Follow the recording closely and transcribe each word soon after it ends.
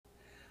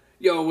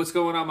Yo, what's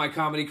going on, my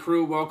comedy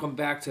crew? Welcome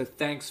back to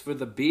Thanks for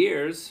the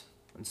Beers.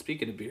 And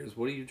speaking of beers,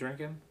 what are you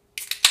drinking?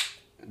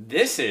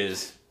 This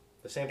is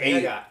the same thing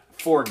I got.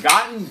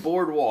 Forgotten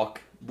Boardwalk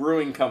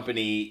Brewing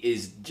Company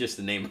is just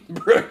the name of the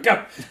brewing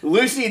company.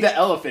 Lucy the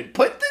Elephant.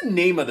 Put the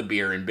name of the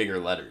beer in bigger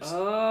letters.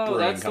 Oh, Brewing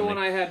that's company. the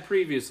one I had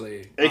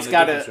previously. It's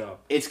got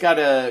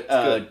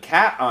a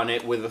cat on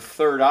it with a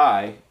third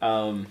eye.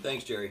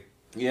 Thanks, Jerry.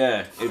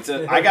 Yeah,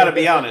 I gotta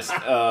be honest.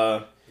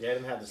 Yeah, I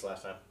didn't have this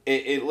last time.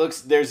 It looks,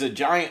 there's a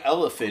giant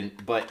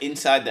elephant, but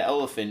inside the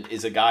elephant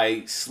is a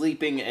guy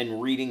sleeping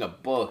and reading a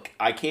book.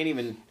 I can't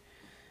even...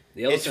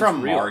 It's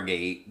from real.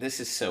 Margate. This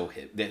is so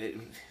hip.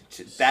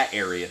 That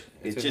area.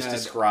 It just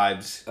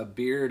describes... A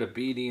beard, a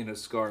beanie, and a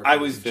scarf. I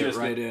was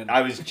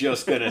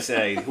just gonna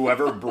say,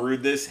 whoever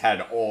brewed this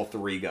had all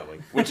three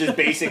going. Which is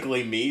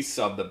basically me,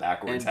 sub the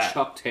backwards and hat.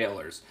 Chuck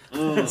Taylors.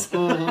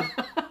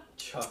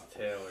 Chuck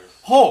Taylors.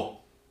 Oh!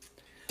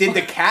 Did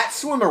the cat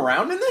swim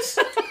around in this?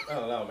 I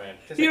don't know, man.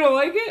 You don't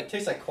like It it?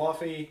 tastes like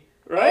coffee.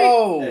 Right?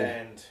 Oh!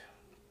 And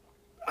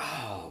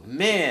Oh,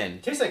 man.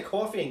 it tastes like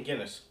coffee and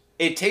Guinness.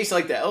 It tastes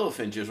like the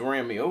elephant just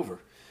ran me over.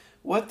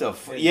 What the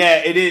Yeah,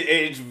 it is.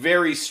 It's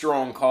very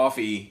strong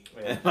coffee.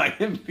 Yeah. Am I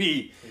going to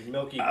be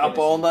Milky up Guinness.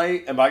 all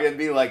night? Am I going to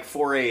be like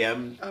 4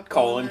 a.m. Up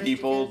calling all night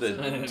people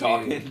to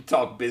to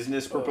talk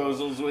business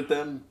proposals with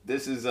them?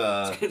 This is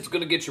It's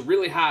going to get you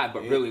really high,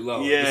 but really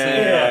low.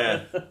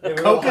 Yeah. Yeah, we're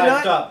Coconut? real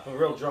hyped up, but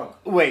real drunk.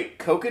 Wait,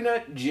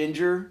 coconut,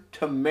 ginger,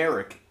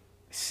 turmeric,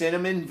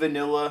 cinnamon,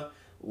 vanilla,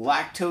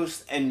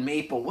 lactose, and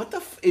maple. What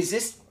the is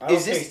this? I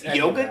Is don't this taste any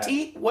of yoga that.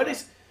 tea? What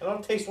is... I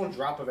don't taste one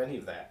drop of any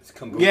of that. It's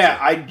kombucha. Yeah,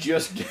 I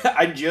just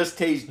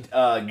taste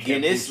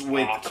Guinness Kombucha.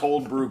 with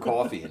cold brew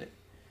coffee in it.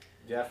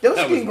 Yeah. Those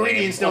That was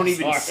ingredients lame. don't I'm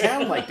even sorry.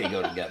 sound like they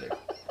go together.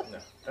 No.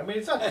 I mean,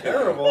 it's not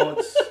terrible.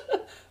 It's.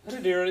 I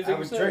didn't hear anything. I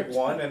would drink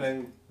one and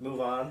then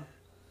move on.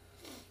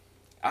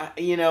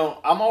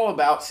 I'm all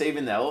about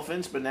saving the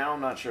elephants, but now I'm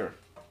not sure.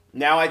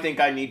 Now I think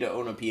I need to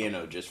own a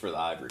piano just for the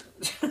ivory.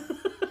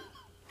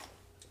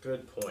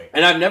 Good point.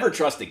 And I've never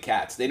trusted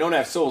cats. They don't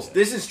have souls.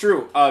 This is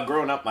true.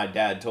 Growing up, my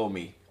dad told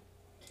me,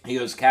 he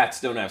goes,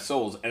 cats don't have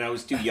souls. And I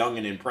was too young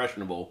and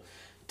impressionable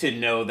to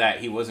know that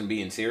he wasn't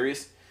being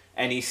serious.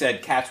 And he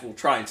said cats will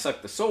try and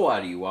suck the soul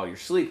out of you while you're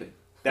sleeping.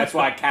 That's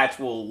why cats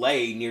will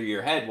lay near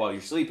your head while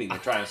you're sleeping to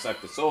try and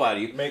suck the soul out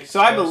of you. Makes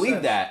So I no believe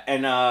sense. that.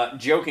 And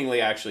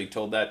jokingly, I actually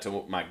told that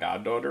to my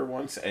goddaughter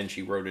once, and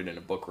she wrote it in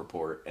a book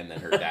report, and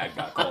then her dad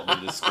got called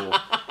into school.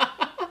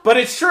 But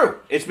it's true.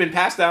 It's been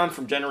passed down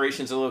from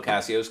generations of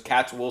Locasios.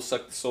 Cats will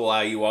suck the soul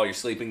out of you while you're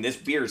sleeping. This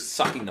beer is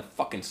sucking the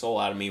fucking soul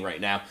out of me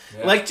right now.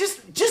 Yeah. Like, just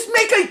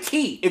make a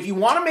tea. If you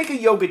want to make a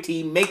yoga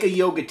tea, make a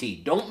yoga tea.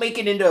 Don't make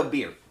it into a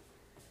beer.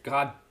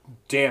 God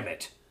damn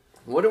it.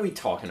 What are we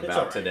talking It's about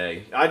all right.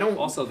 today? I don't...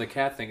 Also, the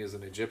cat thing is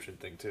an Egyptian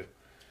thing, too.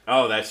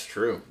 Oh, that's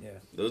true. Yeah.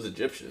 Those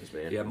Egyptians,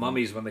 man. Yeah,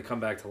 mummies, when they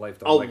come back to life,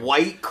 don't A like 'em.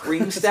 white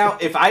cream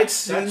stout? If I'd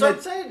seen That's what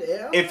I'm saying.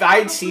 Yeah, if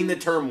I'd seen the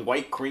term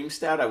white cream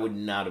stout, I would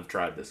not have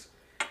tried this.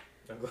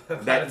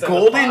 That's That at the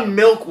golden bottom.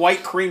 milk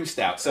white cream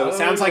stout. I So it don't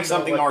sounds even like know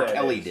something what R. that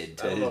Kelly is. did I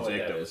to don't know his what that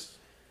victims. is.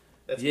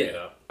 That's made Yeah.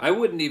 up. I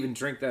wouldn't even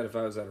drink that if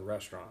I was at a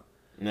restaurant.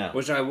 No.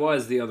 Which I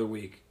was the other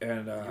week.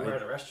 And You were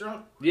at a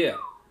restaurant? yeah.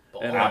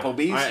 And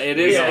Applebee's? it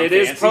Yeah,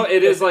 is fancy.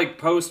 it is like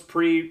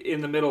pre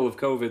in the middle of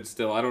COVID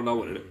still. I don't know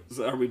what it is.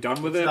 Are we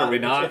done with it? not- Are we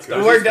not? it's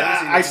not.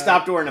 I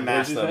stopped wearing a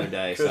mask the other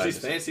day. So Because I he's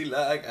just- fancy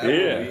like Yeah,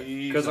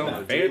 Applebee's. 'cause I'm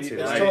and fancy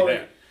Applebee's. like Totally-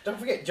 that. Don't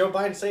forget, Joe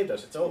Biden saved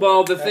us. It's over.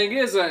 Well, the thing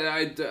is,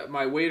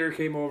 my waiter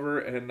came over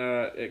and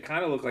it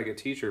kind of looked like a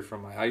teacher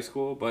from my high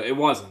school, but it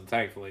wasn't,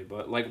 thankfully.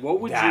 But like, what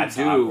would That's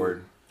you do?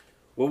 awkward.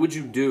 What would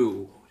you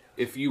do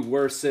if you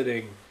were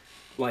sitting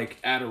like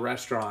at a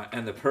restaurant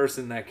and the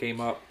person that came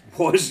up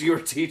was your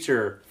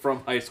teacher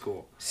from high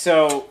school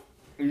So,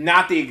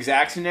 not the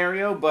exact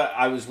scenario, but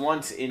I was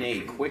once in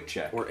a quick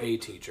check. or a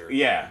teacher?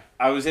 Yeah,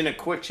 I was in a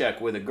quick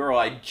check with a girl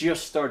I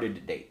just started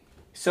to date.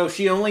 So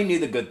she only knew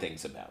the good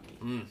things about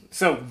me.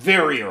 So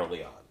very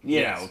early on. You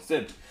Yes. know, it's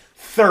a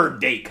third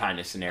date kind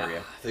of scenario.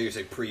 I thought you were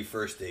saying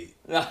pre-first date.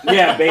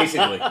 Yeah,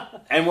 basically.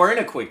 And we're in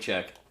a quick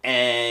check,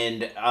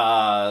 and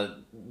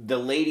the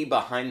lady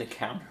behind the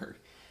counter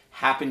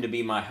happened to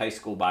be my high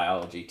school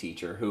biology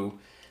teacher who,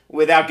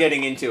 without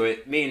getting into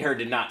it, me and her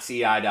did not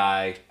see eye to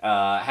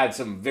eye, had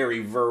some very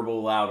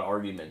verbal, loud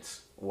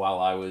arguments while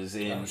I was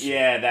in. Oh, shit.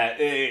 Yeah, that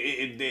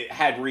it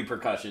had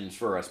repercussions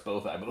for us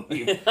both, I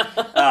believe,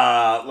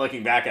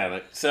 looking back at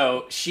it.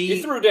 So she...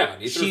 You threw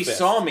down. You threw She fist.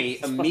 saw me,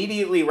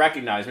 immediately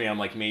recognized me. I'm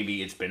like,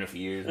 maybe it's been a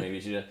few years,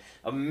 maybe she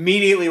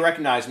immediately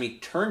recognized me,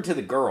 turned to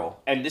the girl,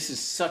 and this is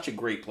such a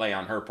great play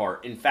on her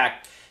part. In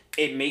fact,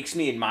 it makes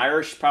me admire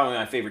her. She's probably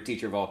my favorite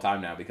teacher of all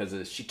time now because of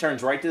this. She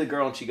turns right to the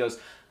girl and she goes,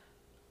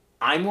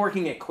 I'm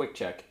working at Quick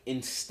Check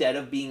instead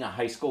of being a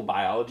high school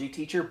biology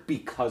teacher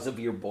because of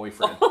your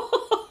boyfriend.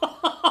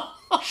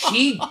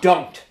 She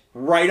dunked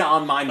right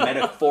on my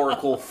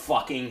metaphorical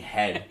fucking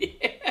head.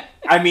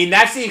 I mean,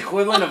 that's the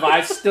equivalent of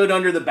I stood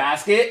under the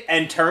basket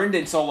and turned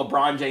and saw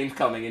LeBron James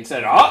coming and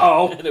said,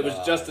 uh-oh. And it was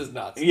just as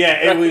nuts.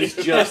 Yeah, it was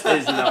just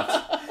as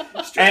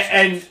nuts.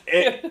 And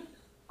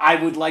I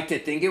would like to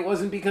think it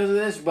wasn't because of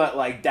this, but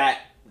like that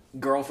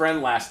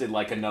girlfriend lasted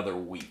like another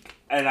week.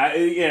 And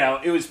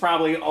it was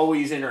probably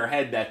always in her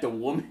head that the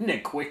woman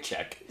at Quick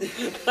Check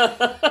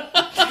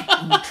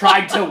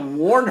tried to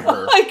warn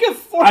her. Like a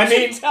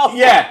fortune teller.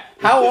 Yeah.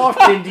 How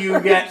often do you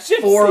get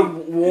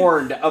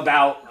forewarned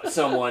about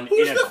someone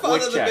Who's in a the father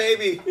Quick of the Check?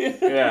 baby?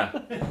 Yeah.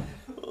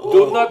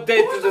 Do not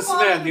date this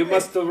man. You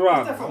must Is that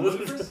run. from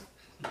Ludacris?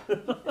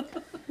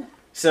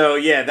 So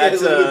yeah,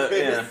 that's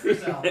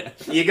Yeah.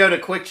 you go to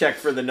Quick Check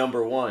for the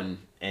number 1,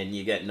 and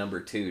you get number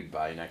 2'd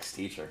by next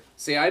teacher.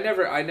 See, I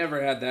never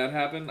had that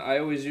happen. I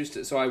always used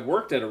to. So I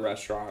worked at a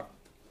restaurant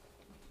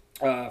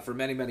for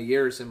many, many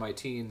years in my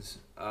teens,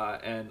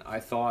 and I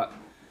thought,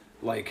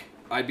 like,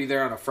 I'd be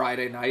there on a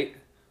Friday night,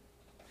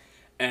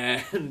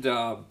 and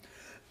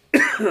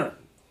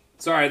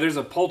sorry, there's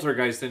a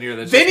poltergeist in here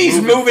that's just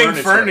Vinny's moving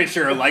furniture.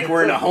 furniture like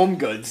we're in a Home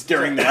Goods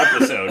during the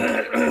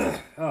episode.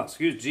 Oh,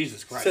 excuse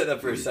Jesus Christ! Set up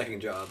for a second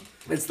job.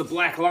 It's the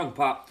black lung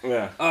pop.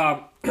 Yeah.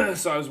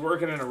 So I was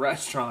working in a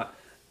restaurant,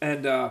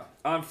 and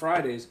on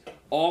Fridays,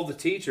 all the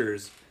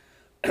teachers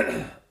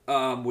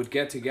would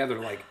get together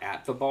like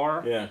at the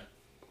bar Yeah.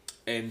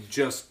 and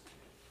just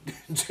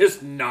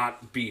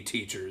not be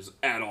teachers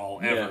at all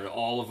ever. Yeah.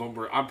 All of them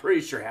were. I'm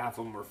pretty sure half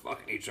of them were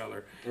fucking each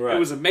other. Right. It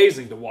was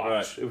amazing to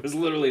watch. Right. It was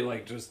literally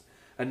like just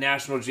a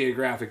National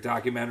Geographic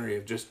documentary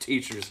of just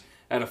teachers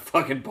at a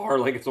fucking bar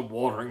like it's a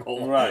watering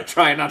hole, Right.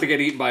 trying not to get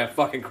eaten by a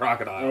fucking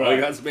crocodile. Right.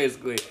 Like that's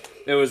basically.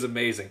 It was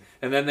amazing.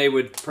 And then they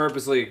would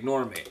purposely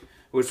ignore me,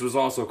 which was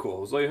also cool.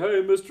 It was like,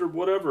 hey, Mr.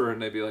 Whatever.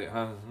 And they'd be like,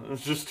 huh?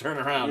 Just turn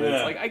around. And it's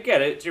Yeah. like, I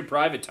get it. It's your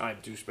private time,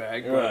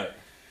 douchebag. But Right.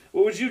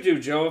 what would you do,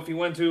 Joe, if you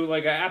went to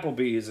like a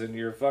Applebee's and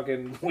your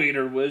fucking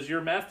waiter was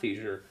your math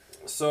teacher?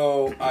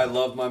 So I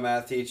love my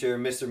math teacher.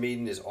 Mr.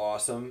 Meaden is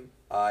awesome.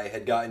 I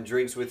had gotten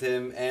drinks with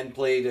him and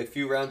played a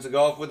few rounds of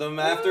golf with him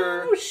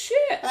after Oh,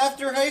 shit.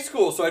 after high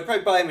school. So I'd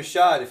probably buy him a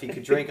shot if he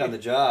could drink on the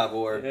job,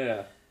 or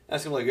Yeah.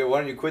 ask him like, "Yo, why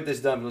don't you quit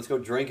this dump and let's go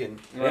drinking?"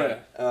 Yeah.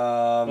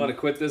 Want to Um,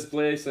 quit this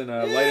place and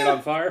light it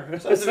on fire?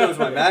 so that's if it was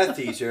my math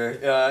teacher.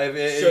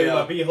 Show you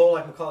my beehole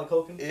like Macaulay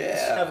Culkin. Yeah.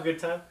 Just have a good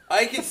time.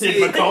 I could Did see.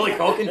 Macaulay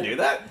Culkin do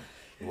that?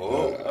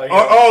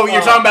 Whoa.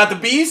 You're talking about the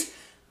bees?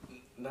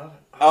 No.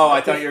 Oh,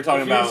 I thought you were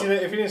talking about.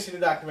 If you didn't see the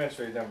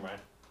documentary, never mind.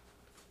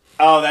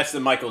 Oh, that's the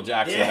Michael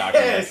Jackson Yeah,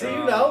 documentary. so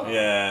you know.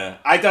 Yeah.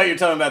 I thought you were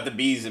talking about the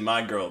bees and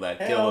my girl that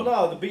Hell killed him.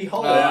 no, the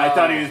beehole. I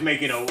thought he was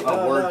making a No,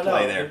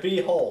 wordplay there.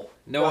 The beehole.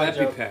 No Go on,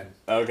 Joe. EpiPen.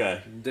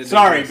 Okay. Didn't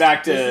Sorry, exist.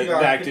 back to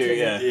Disregard, yeah.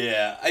 continue.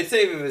 Yeah, I'd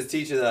say if it was a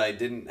teacher that I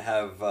didn't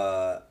have,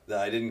 that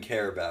I didn't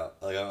care about,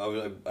 like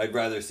I'd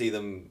rather see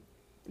them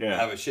Yeah.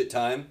 have a shit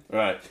time.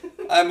 Right.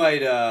 I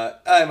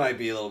might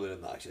be a little bit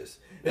obnoxious.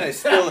 Yeah,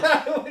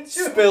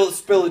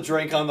 spill a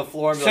drink on the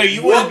floor. And be So like,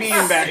 you wouldn't be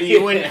 "Whoops!" embarrassed.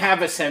 You wouldn't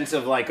have a sense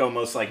of like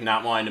almost like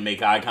not wanting to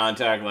make eye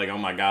contact. Like, oh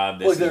my god,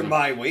 this Well, is they're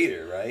my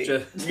waiter, right?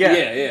 Just, Yeah.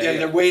 yeah.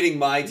 They're waiting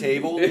my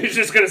table. He's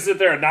just gonna sit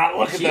there and not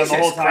look at them Jesus the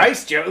whole time.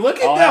 Christ, Joe! Look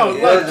at I'll no, have a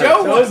look, word.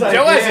 Joe's like,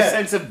 Joe has yeah. a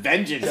sense of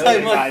vengeance. I'm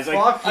Like, like, guys, like,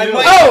 Fuck I you.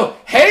 might- oh,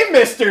 hey,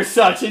 Mister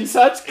Such and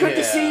Such, good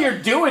to Yeah. see you're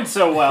doing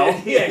so well.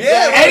 Yeah,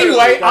 Yeah, Anyway,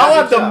 Good I'll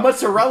have the job.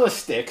 mozzarella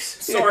sticks.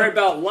 Sorry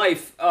about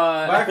life.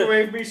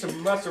 Microwave me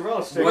some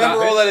mozzarella sticks.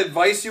 Remember all that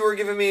advice you were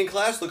giving me in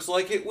class? Looks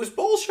like it was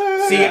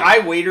bullshit. See, I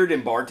waitered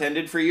and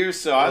bartended for years,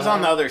 so I was on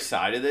the Uh-huh. other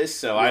side of this.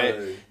 So Right.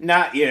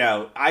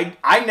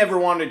 I never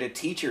wanted a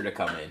teacher to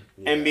come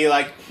in and be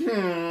like,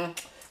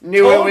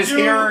 knew it Told was you.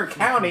 here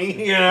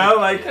County, you know,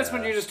 like That's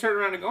when you just turn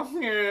around and go,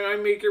 yeah, I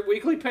make your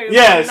weekly pay.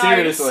 yeah, look nice."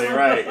 seriously,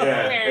 right,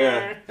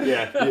 yeah.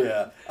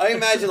 Yeah, I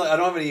imagine like I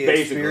don't have any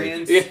Basically.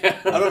 experience. Yeah.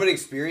 I don't have any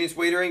experience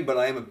waitering, but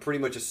I am pretty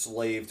much a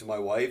slave to my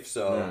wife.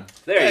 So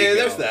There hey, you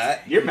go. there's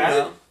that. You're you married?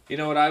 know? You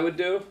know what I would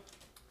do?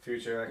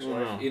 Future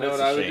ex-wife. You know That's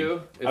what a I would shame.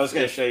 do? I was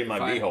going to If show you my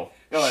I- beehole.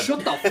 Go ahead. Shut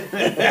the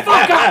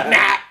fuck up,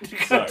 Matt!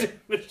 Sorry.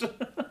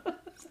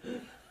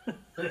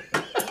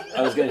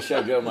 I was going to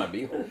show Joe my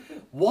beehole.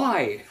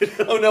 Why?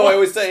 Oh no, I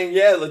was saying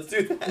yeah. Let's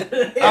do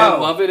that. I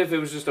Oh. love it if it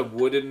was just a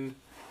wooden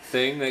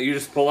thing that you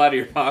just pull out of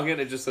your pocket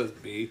and it just says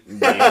B.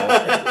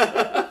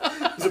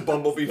 Beehole. There's a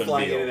bumblebee The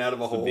flying in beehole. and out of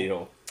a The hole.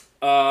 beehole.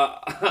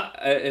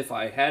 If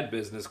I had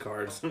business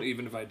cards,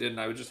 even if I didn't,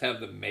 I would just have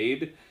them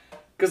made.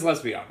 Because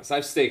let's be honest,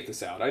 I've staked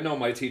this out. I know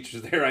my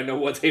teacher's there. I know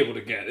what table to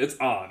get. It's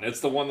on.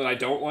 It's the one that I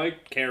don't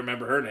like. Can't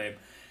remember her name.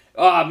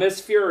 Miss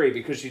Fury,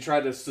 because she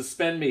tried to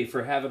suspend me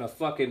for having a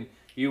fucking...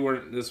 You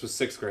weren't... This was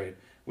 6th grade.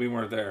 We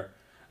weren't there.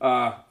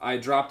 I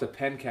dropped a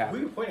pen cap.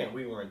 We were pointing at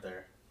we weren't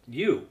there.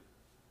 You.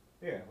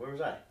 Yeah, where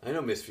was I? I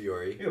know Miss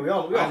Fiore. Yeah, we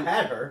all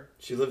had her.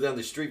 She lived down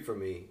the street from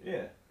me.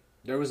 Yeah.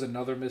 There was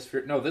another Miss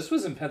Fury. No, this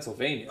was in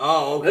Pennsylvania.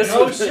 Oh, okay. This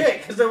No was- shit,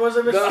 because there was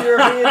a Miss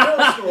Fury in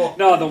middle school.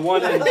 No, the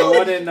one in... That's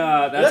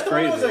That the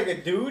one crazy. that was like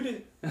a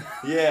dude?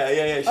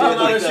 Yeah. She Oh had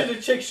no, like she the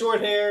had chick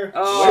short hair.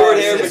 Oh, short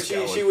where hair, is but this she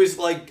going? she was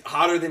like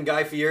hotter than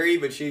Guy Fieri,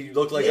 but she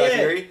looked like Guy Yeah.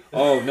 Fieri.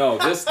 Oh, no.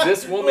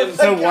 This woman...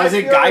 So was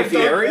it Guy with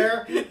dark Fieri?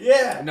 hair.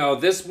 Yeah. No,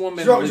 this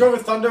woman... Drove a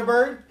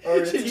Thunderbird?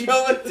 Or She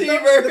drove a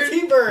T-Bird. The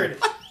T-Bird.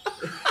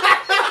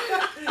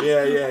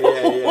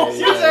 Yeah.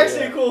 She was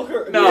actually a cool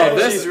girl. No, Yeah,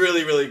 this- she's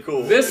really, really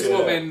cool. This Yeah,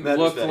 woman mad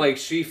looked respect. like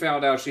she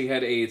found out she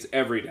had AIDS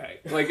every day.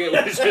 Like, it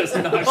was just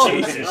not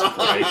Jesus Jesus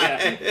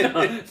Christ.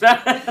 Christ.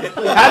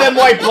 How them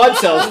white blood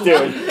cells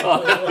doing?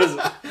 Oh, that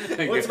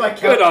was, What's my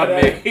good count on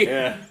today? me.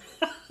 Yeah.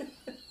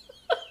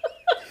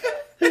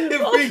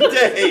 Every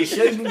day. You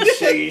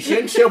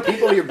shouldn't show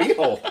people your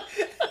beehole.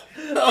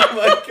 Oh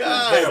my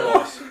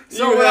god.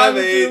 So You what I have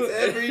would AIDS do-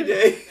 every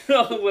day.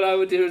 What I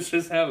would do is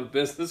just have a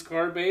business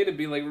card made and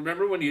be like,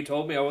 remember when you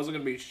told me I wasn't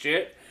going to be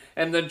shit?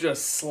 And then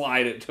just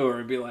slide it to her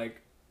and be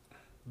like,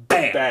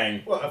 bam.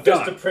 Bang. Well, a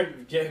Done.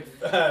 Vistaprint.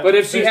 But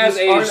if she has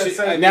business card AIDS, that she-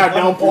 says Now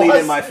become don't a bleed boss.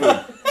 in my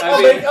food.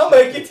 I'll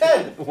make you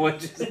 10.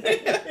 What'd you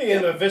say? You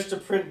have a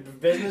Vistaprint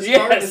business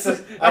card that Yes,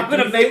 says, I'm I going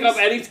to do make up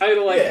things. any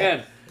title I Yeah.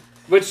 can.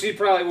 But she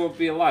probably won't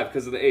be alive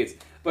because of the AIDS.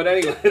 But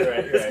anyway.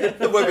 Right.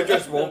 The web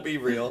address won't be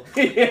real.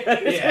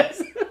 Yeah.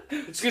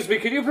 Excuse me,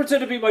 can you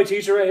pretend to be my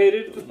teacher I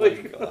hated? Oh my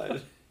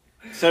god.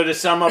 So to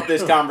sum up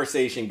this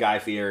conversation, Guy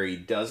Fieri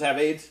does have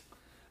AIDS?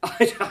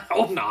 I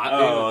hope not.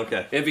 Oh,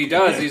 okay. If he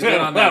does, he's been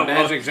on that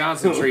Well, Magic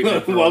Johnson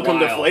treatment for Welcome a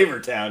to while. Flavor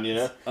Town, you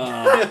know?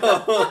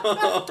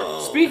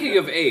 Speaking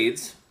of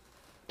AIDS,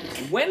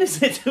 when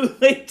is it too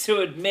late to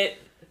admit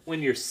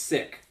when you're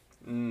sick?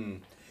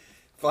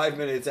 5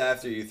 minutes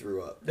after you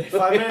threw up.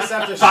 5 minutes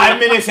after 5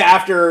 minutes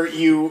after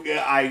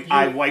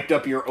I wiped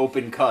up your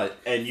open cut,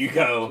 and you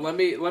go. Let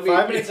me. 5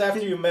 minutes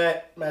after you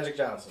met Magic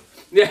Johnson.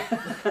 Yeah,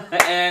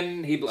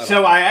 and he. Bled So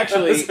on I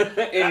actually,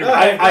 In your-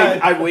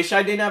 I wish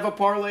I didn't have a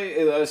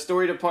parlay, a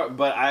story to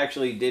but I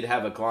actually did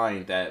have a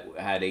client that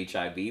had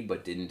HIV,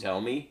 but didn't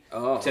tell me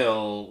Oh.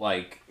 till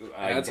like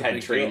I That's a had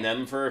big trained deal.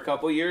 them for a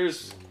couple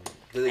years.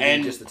 Did they give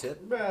And- you just the tip?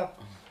 Well,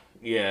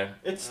 Yeah,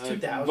 it's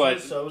 2000,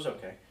 but- so it's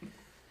okay.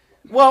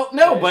 well,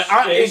 no, but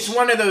Ish. it's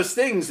one of those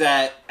things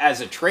that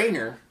as a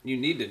trainer. You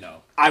need to know.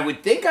 I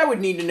would think I would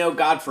need to know,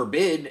 God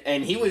forbid,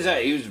 and he was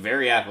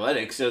very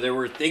athletic, so there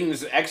were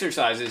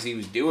exercises he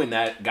was doing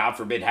that, God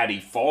forbid, had he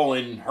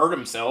fallen, hurt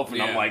himself, and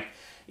Yeah. I'm like,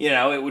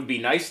 it would be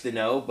nice to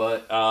know,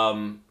 but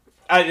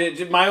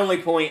my only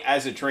point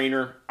as a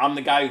trainer, I'm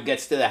the guy who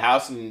gets to the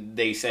house and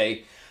they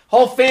say,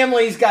 whole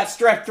family's got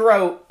strep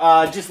throat,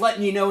 just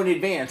letting you know in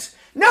advance.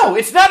 No,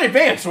 it's not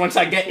advanced once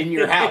I get in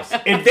your house.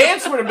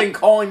 Advance would have been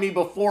calling me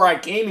before I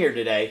came here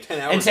today 10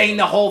 hours and saying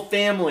ago. the whole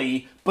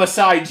family,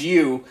 besides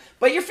you,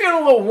 but you're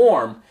feeling a little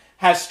warm,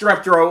 has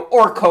strep throat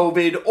or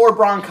COVID or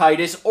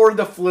bronchitis or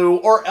the flu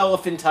or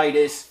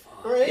elephantitis.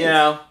 Right. You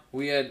know,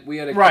 We had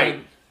a Right.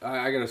 kid.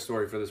 I got a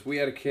story for this. We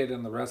had a kid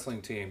in the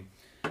wrestling team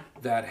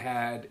that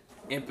had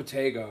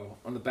impetigo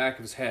on the back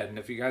of his head, and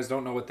if you guys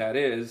don't know what that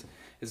is,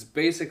 it's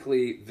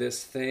basically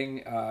this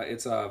thing.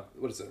 It's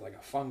what is it, like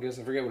a fungus?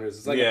 I forget what it is.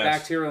 It's like a Yes.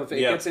 bacterial thing.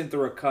 It Yeah. gets in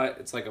through a cut.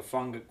 It's like a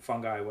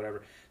fungi,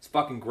 whatever. It's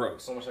fucking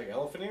gross. It's almost like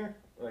elephant ear?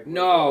 Like,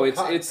 No, it's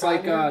cotton- it's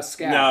like cotton ear?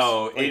 scabs.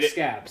 No, like it-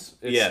 scabs.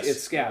 It's, Yes.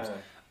 it's scabs.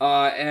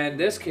 And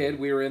this kid,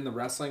 we were in the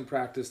wrestling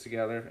practice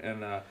together,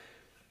 and I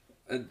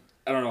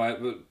don't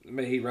know.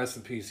 May he rest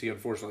in peace. He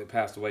unfortunately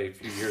passed away a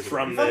few years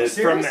from ago. Are you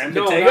the from the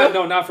serious? impetigo.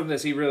 No, not from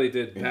this. He really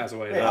did pass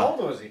away. Hey, how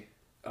old was he?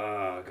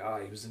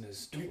 God, he was in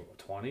his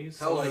 20s.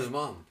 How old was his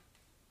mom?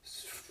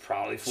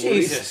 Probably 40s.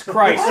 Jesus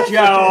Christ,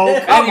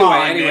 Joe! Come Anyway,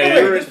 on, anyway, man.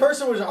 Wait, we were- this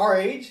person was our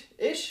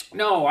age-ish?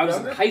 No, I was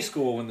Younger? in high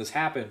school when this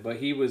happened, but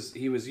he was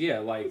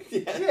like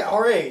Yeah,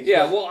 our age.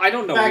 yeah. Well, I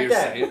don't know Back what you're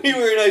then. saying. We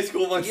were in high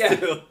school once Yeah,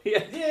 too.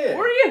 yeah. Yeah.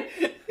 Were you?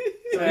 So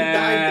he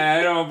died.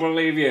 I don't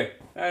believe you.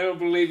 I don't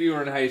believe you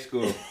were in high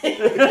school. God,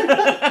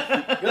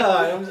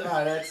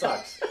 that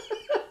sucks.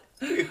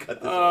 We could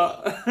cut this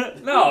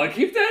out. No,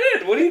 keep that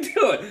in. What are you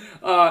doing?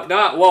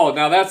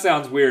 Now that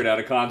sounds weird out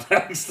of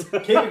context.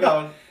 Keep it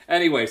going.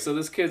 Anyway, so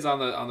this kid's on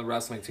the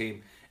wrestling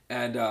team,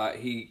 and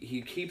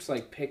he keeps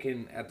like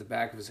picking at the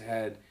back of his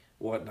head,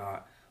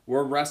 whatnot.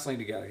 We're wrestling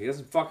together. He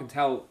doesn't fucking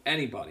tell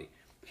anybody.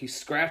 He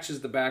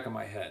scratches the back of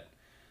my head.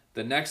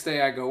 The next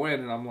day I go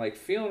in and I'm like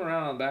feeling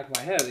around on the back of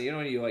my head, and you know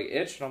when you like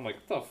itch, and I'm like,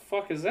 what the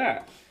fuck is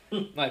that?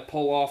 And I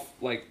pull off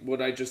like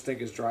what I just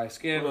think is dry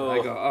skin, and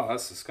I go, oh,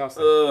 that's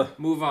disgusting.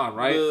 Move on,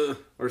 right?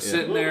 We're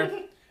sitting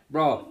there,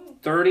 bro.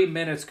 30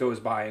 minutes goes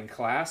by in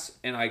class,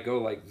 and I go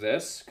like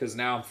this, because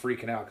now I'm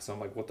freaking out, because I'm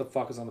like, what the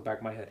fuck is on the back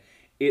of my head?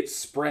 It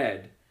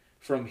spread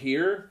from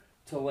here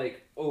to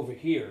like over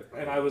here,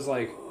 and I was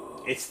like,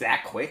 It's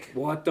that quick.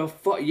 what the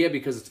fuck? Yeah,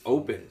 because it's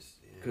open.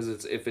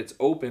 Because if it's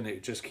open,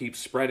 it just keeps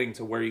spreading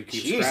to where you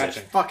keep Jesus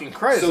scratching. fucking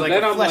Christ! So It's like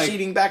then a I'm like-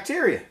 flesh-eating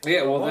bacteria.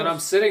 Yeah, well, then I'm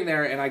sitting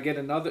there and I get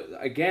another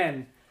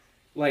again,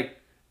 like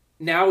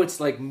now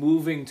it's like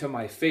moving to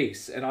my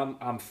face, and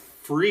I'm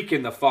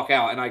freaking the fuck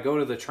out. And I go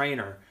to the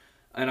trainer,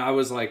 and I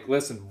was like,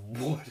 "Listen,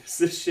 what is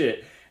this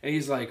shit?" And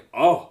he's like,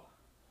 "Oh,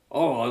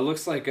 it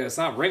looks like it's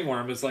not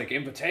ringworm. It's like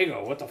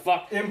impetigo. What the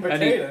fuck?" In And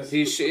potatoes.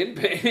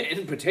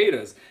 in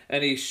potatoes,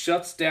 and he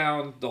shuts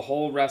down the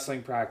whole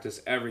wrestling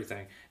practice,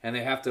 everything, and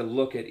they have to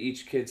look at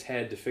each kid's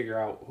head to figure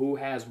out who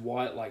has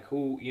what, like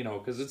who,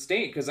 because it's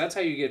because that's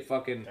how you get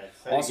fucking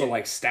That's how you also get-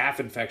 like staph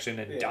infection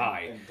and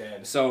die. and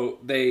dead. So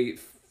they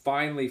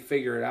finally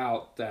figured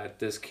out that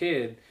this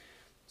kid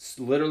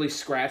literally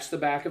scratched the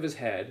back of his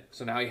head,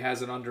 so now he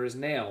has it under his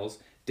nails,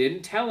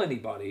 didn't tell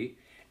anybody,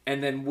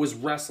 and then was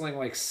wrestling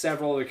like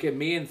several other kids.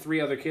 Me and 3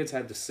 other kids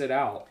had to sit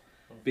out.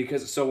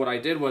 So what I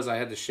did was I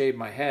had to shave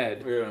my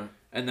head. Yeah.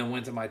 And then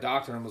went to my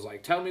doctor and was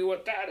like, tell me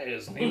what that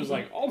is. And he was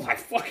like, oh my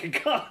fucking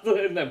God.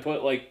 And then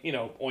put like,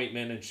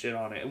 ointment and shit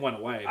on it. It went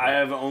away. I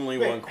have only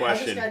one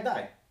question. How did this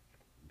guy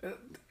die?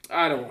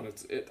 I don't want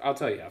to. I'll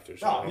tell you after.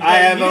 No, I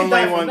have He didn't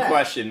die only from one that.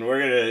 question. We're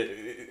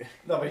gonna.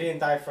 No, but he didn't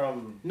die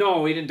from.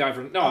 No, he didn't die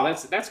from. No, Oh.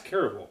 that's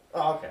curable.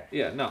 Oh, okay.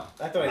 Yeah, no.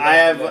 I thought he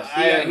I died from have-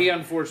 that. He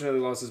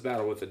unfortunately lost his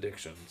battle with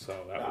addiction. So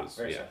that Ah, was,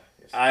 very yeah. sad.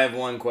 Yes. I have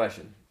one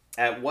question.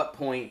 At what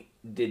point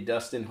did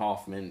Dustin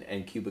Hoffman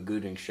and Cuba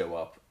Gooding show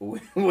up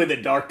with a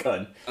dart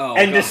gun Oh,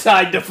 and God.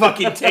 decide to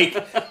fucking take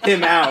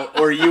him out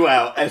or you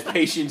out as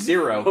patient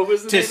zero What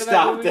was the to name of that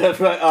stop movie?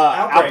 the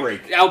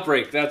outbreak?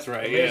 Outbreak, that's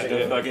right. Amazing. The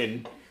Yeah.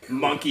 fucking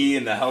monkey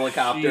in the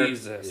helicopter.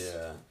 Jesus.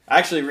 Yeah. I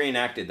actually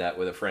reenacted that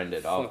with a friend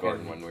at Olive Fucking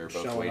Garden when we were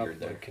both showing waitered up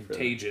there. like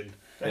Contagion.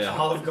 That's Yeah.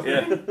 Olive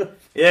Garden.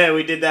 Yeah,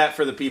 we did that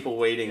for the people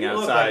waiting You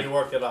look like outside. you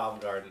worked at Olive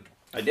Garden.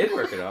 I did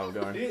work at Olive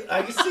Garden.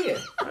 I can see it.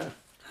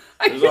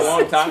 It was a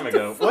long time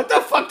ago. What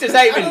the fuck does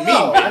that I even don't mean,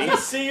 know. I Vinny? can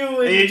see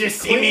you. In You just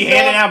see me cleaned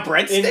handing up out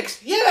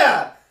breadsticks?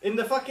 Yeah, in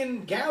the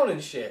fucking gown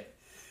and shit.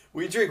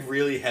 We drink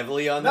really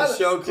heavily on Not this a-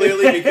 show,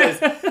 clearly, because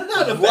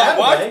Not in a bad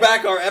watch way.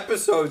 back our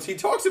episodes. He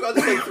talks about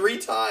this like 3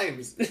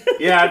 times.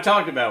 Yeah, I've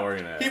talked about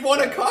working at. He won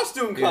a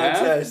costume Yeah?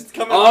 contest.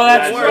 Coming Oh, up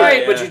that's That's right,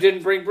 right, but yeah. you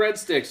didn't bring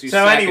breadsticks. You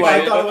So sack of anyway,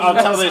 shit. I thought it was I'll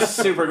tell awesome. this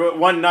super good.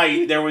 One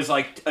night there was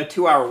like a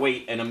 2-hour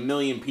wait and 1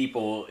 million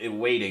people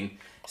waiting.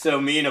 So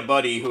me and a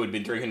buddy who had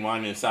been drinking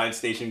wine in a side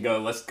station go,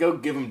 let's go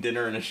give them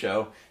dinner and a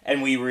show.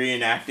 And we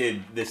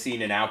reenacted the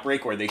scene in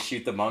Outbreak where they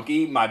shoot the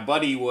monkey. My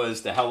buddy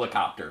was the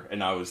helicopter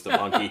and I was the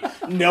monkey.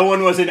 No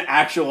one was an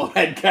actual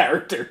head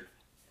character.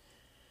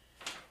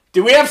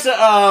 Do we have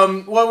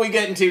some, what are we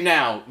getting to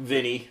now,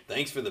 Vinny?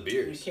 Thanks for the You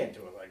beers. can't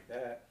do it like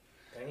that.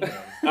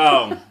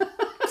 Anyhow.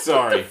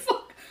 Sorry.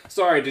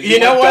 Sorry, did You you,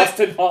 know want what?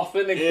 Dustin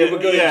Hoffman and Cuba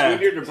Gooding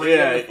Jr. to bring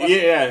in the fucking...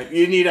 yeah.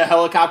 You need a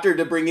helicopter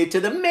to bring you to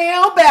the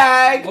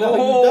mailbag.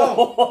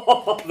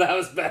 Oh, that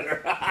was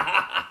better.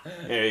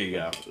 There you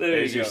go. There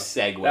There's you your go.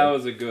 segue. That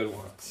was a good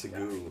one.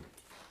 Sagoo.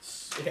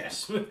 Yeah,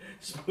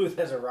 smooth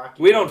as a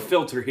rocky. We don't road.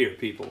 filter here,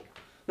 people.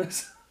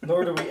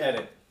 Nor do we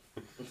edit.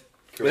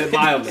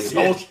 Mildly.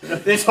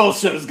 this whole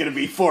show is gonna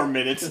be 4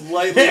 minutes.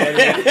 Lightly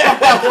edited.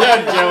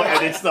 Joe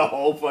edits the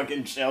whole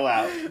fucking show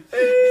out.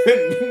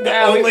 The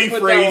Yeah, we only can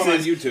put that one on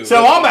phrases. YouTube.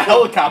 So I'm a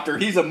helicopter.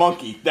 He's a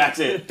monkey. That's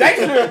it.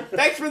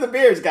 Thanks for the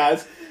beers,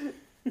 guys.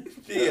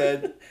 The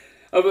end.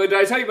 Oh, but did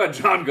I tell you about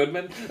John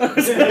Goodman?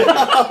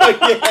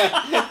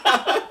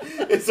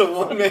 It's a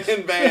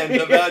one-man band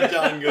about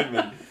John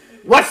Goodman.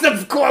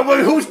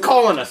 Who's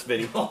calling us,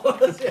 Vinny? Who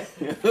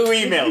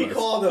He emailed us?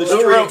 called him.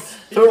 Who wrote,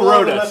 He who called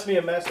wrote and us? left me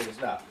a message.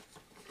 No,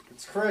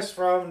 it's Chris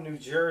from New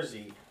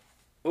Jersey,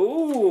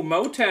 Ooh,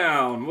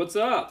 Motown. What's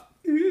up?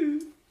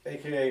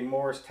 aka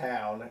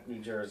Morristown, New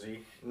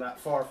Jersey. Not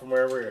far from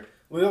where we're.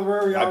 Where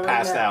we are I right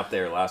passed now. out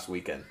there last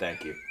weekend.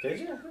 Thank you. Did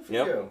you? Good for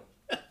Yep. you.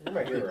 You're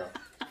my hero.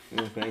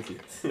 Thank you.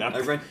 I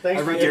rent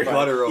Thanks for the your invite.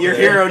 butter over Your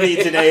there. hero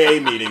needs an AA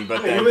meeting,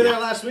 but Wait, thank you were you. there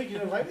last week. You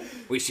didn't invite me.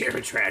 We share a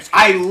trash can.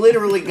 I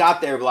literally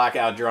got there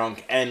blackout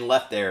drunk and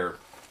left there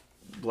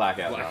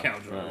blackout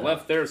Blackout drunk. drunk.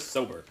 Left there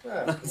sober.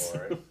 That's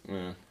all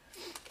right.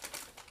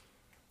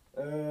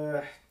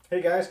 Yeah.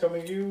 Hey guys,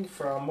 coming to you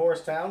from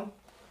Morristown.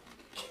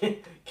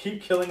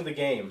 Keep killing the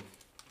game.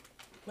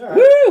 All right.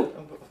 Woo!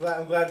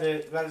 I'm glad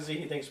to see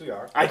he thinks we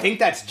are. I think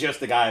that's just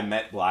the guy I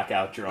met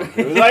blackout drunk.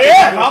 He was like,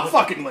 yeah, I'll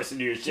fucking listen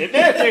to your shit.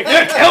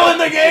 They're killing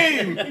the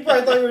game. He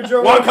probably thought you were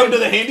Joe Want to come Rogan. to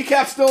the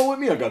handicap store with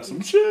me? I got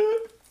some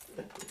shit.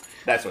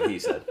 That's what he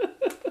said.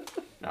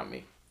 Not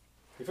me.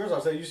 First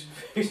off, I said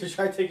you should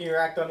try taking your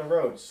act on the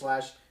road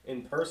 /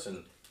 in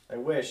person. I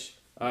wish.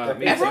 Me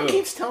Everyone too.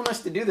 keeps telling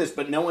us to do this,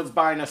 but no one's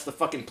buying us the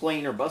fucking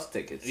plane or bus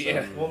tickets. So.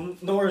 Yeah. Well,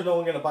 nor is no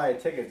one going to buy a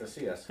ticket to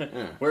see us.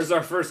 Where's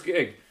our first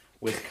gig?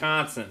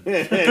 Wisconsin.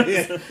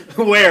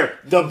 Where?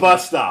 The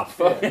bus stop.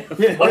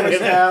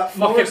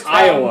 Morristown,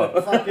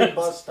 Iowa. Fucking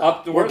bus stop.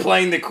 Up the We're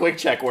playing the quick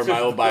check where my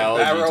old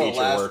biology Barrow,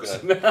 teacher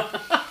Alaska.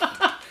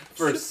 works.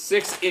 for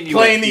 6 Inuit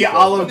Playing the people.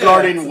 Olive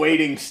Garden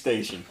waiting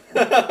station.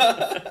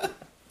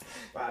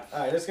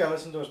 Alright, this guy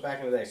listened to us back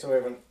in the day. So we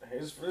haven't.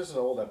 This is an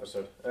old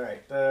episode.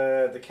 Alright,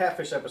 the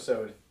catfish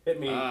episode hit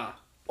me Ah.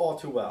 all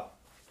too well.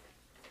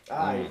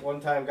 I one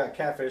time got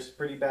catfished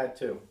pretty bad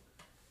too.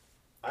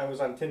 I was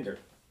on Tinder.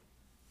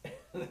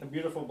 A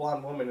beautiful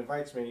blonde woman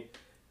invites me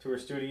to her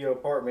studio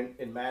apartment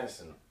in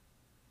Madison.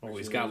 Oh,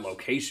 he's got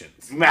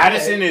locations.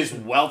 Madison is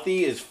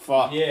wealthy as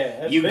fuck. Yeah,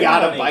 that's You big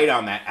gotta money. bite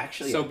on that.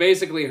 Actually, So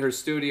basically, her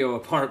studio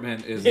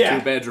apartment is Yeah. a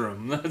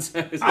 2-bedroom. That's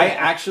I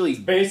actually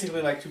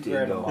Basically like $2 did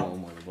grand a go month.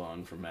 home with a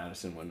blonde from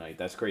Madison one night.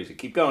 That's crazy.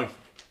 Keep going.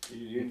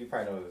 You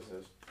probably know what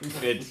this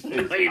is. It's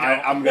You don't.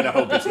 I'm gonna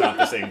hope it's not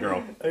the same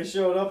girl. I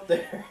showed up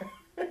there.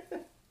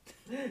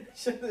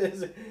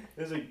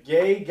 There's a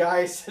gay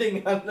guy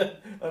sitting on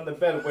the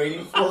bed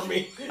waiting for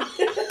me.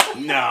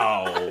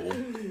 No.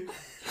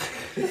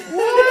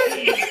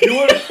 You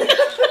would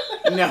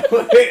No,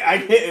 wait, I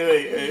can't.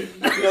 Wait.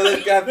 You know,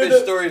 this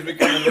catfish story is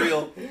becoming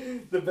real.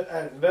 The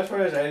best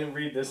part is I didn't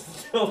read this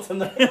until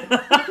tonight.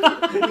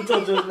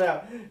 Until just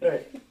now.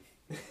 Right.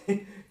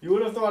 You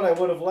would have thought I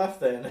would have left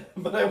then,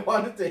 but I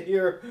wanted to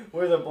hear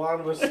where the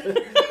blonde was and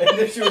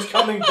if she was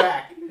coming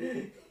back.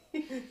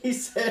 He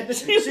said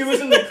she was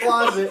in the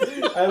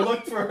closet. I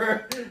looked for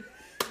her.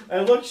 I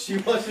looked, she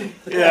wasn't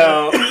there.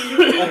 Yeah.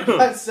 I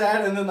got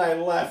sad and then I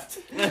left.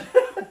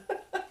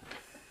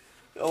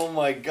 Oh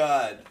my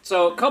God.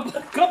 So a couple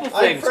things,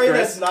 I pray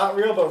Chris. that's not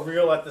real, but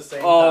real at the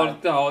same Oh time.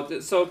 no!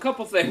 So a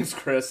couple things,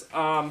 Chris.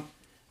 When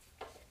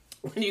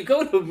you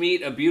go to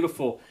meet a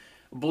beautiful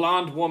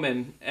blonde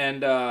woman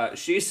and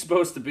she's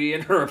supposed to be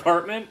in her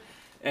apartment,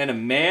 and a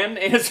man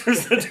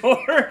answers the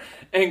door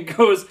and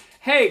goes,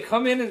 "Hey,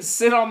 come in and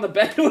sit on the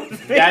bed with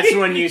me." That's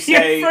when you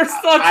say, Your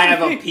first thought I should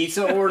have a be-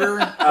 pizza order.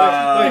 Wait,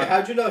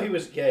 how'd you know he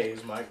was gay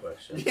is my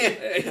question.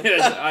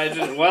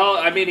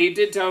 I mean, he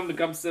did tell him to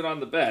come sit on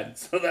the bed,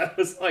 so that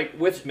was like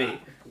with me.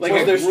 Like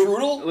Was a there group-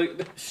 strudel? Like,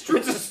 it's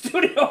a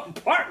studio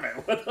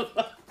apartment. What the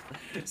fuck?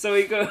 So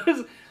he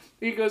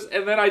goes,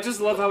 and then I just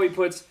love how he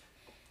puts.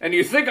 And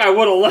you think I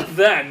would have left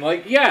then?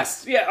 Like,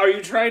 yes, yeah. Are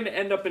you trying to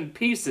end up in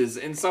pieces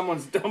in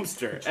someone's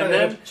dumpster? Trying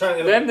And to- trying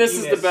to then this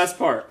is penis. the best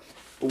part.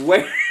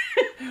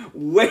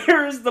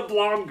 Where is the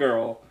blonde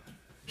girl?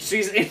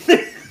 She's in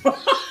the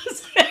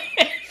closet.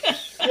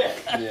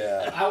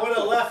 Yeah. I would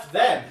have left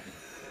then.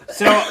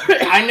 So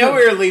I know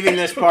we were leaving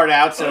this part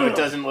out so it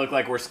doesn't look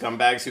like we're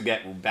scumbags who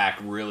get back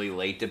really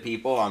late to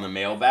people on the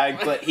mailbag,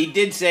 but he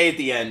did say at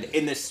the end,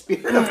 in the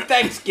spirit of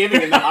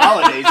Thanksgiving and the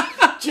holidays,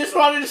 just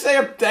wanted to say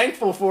I'm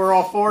thankful for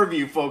all four of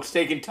you folks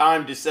taking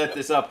time to set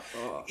this up.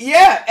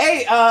 Yeah,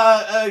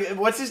 hey,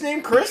 what's his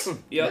name? Chris?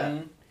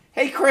 Yep.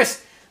 Hey,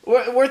 Chris,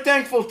 we're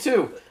thankful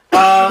too.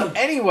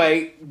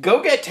 Anyway,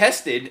 go get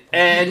tested.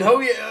 And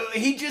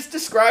he just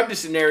described a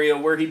scenario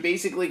where he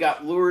basically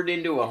got lured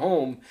into a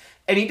home,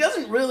 and he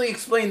doesn't really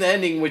explain the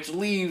ending, which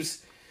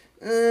leaves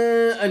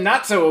a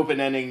not so open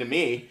ending to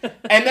me.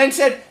 And then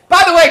said,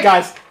 by the way,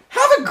 guys,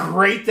 have a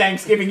great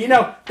Thanksgiving. You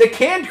know, the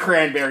canned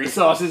cranberry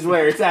sauce is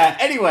where it's at.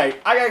 Anyway,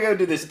 I gotta go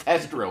do this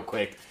test real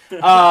quick.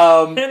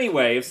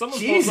 Anyway, if someone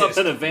pulls Jesus up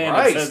in a van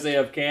Christ. and says they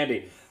have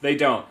candy, they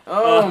don't.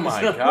 Oh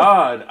my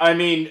God. I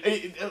mean,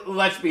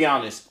 let's be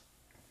honest.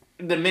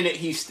 The minute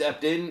he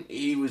stepped in,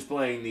 he was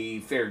playing the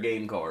fair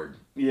game card.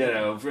 You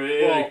know,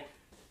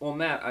 Well,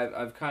 Matt,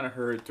 I've kind of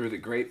heard through the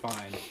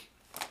grapevine.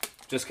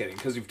 Just kidding,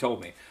 because you've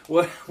told me.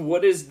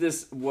 What is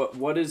this?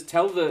 What is?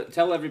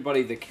 Tell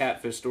everybody the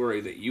catfish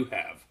story that you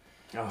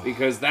have,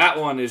 because that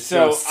one is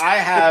so just. I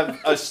have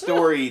a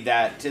story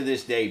that to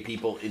this day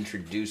people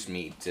introduce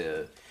me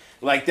to.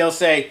 Like they'll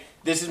say,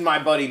 "This is my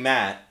buddy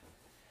Matt."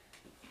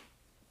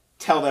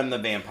 Tell them the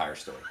vampire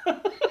story.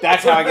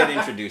 That's how I get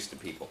introduced to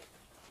people.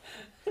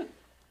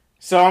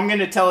 So I'm going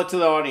to tell it to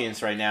the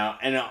audience right now,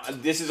 and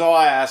this is all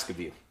I ask of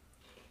you.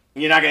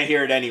 You're not going to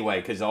hear it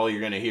anyway, because all you're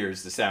going to hear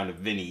is the sound of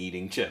Vinny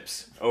eating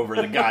chips over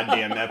the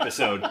goddamn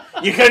episode.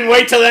 You couldn't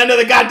wait till the end of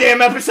the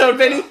goddamn episode,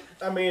 Vinny?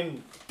 I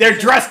mean, They're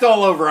dressed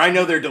all over. I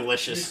know they're you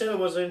delicious. said it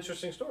was an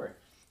interesting story.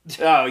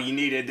 Oh, you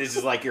need it. This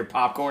is like your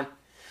popcorn.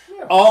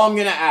 Yeah. All I'm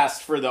going to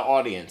ask for the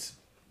audience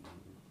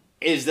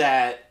is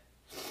that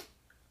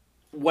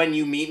when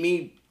you meet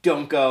me,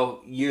 don't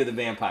go, you're the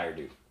vampire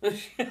dude.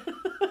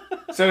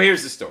 So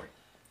here's the story.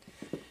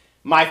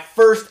 My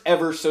first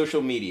ever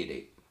social media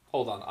date.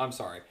 Hold on, I'm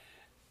sorry.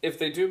 If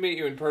they do meet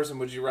you in person,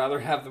 would you rather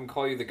have them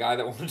call you the guy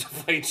that wanted to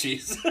fight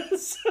Jesus?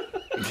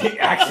 Actually,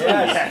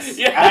 Yes. yes.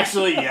 Yeah.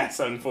 Actually, yes,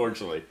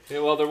 unfortunately. Yeah,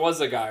 well, there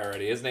was a guy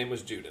already. His name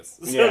was Judas.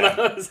 So Yeah.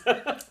 that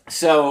was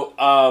So,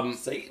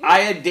 Satan? I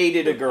had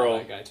dated a girl.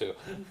 that guy too.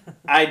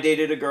 I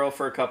dated a girl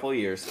for a couple of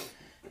years,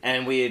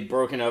 and we had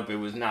broken up. It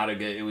was not a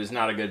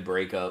good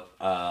breakup.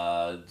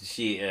 I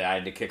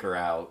had to kick her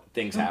out.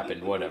 Things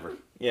happened. Whatever.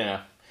 You know.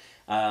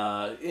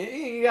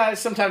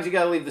 Sometimes you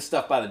gotta leave the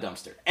stuff by the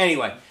dumpster.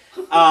 Anyway,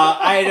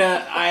 I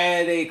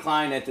had a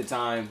client at the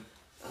time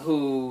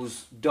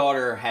whose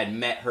daughter had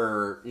met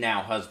her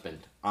now husband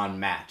on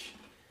Match,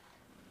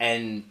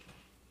 and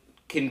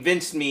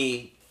convinced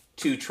me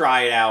to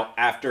try it out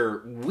after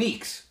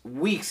weeks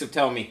of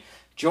telling me,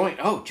 join,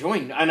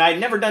 and I'd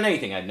never done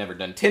anything. I'd never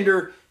done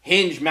Tinder,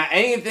 Hinge,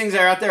 any of the things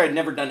that are out there. I'd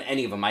never done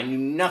any of them. I knew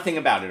nothing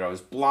about it. I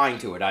was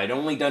blind to it. I'd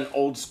only done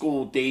old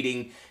school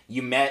dating.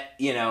 You met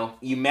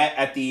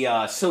at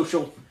the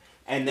social,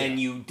 and then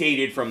you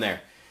dated from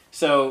there.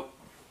 So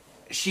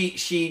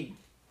she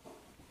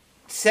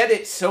said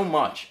it so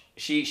much.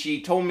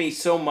 She told me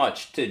so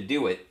much to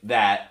do it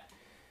that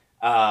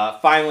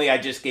finally I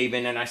just gave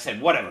in and I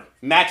said, whatever.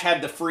 Match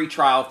had the free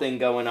trial thing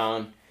going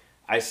on.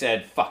 I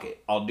said, fuck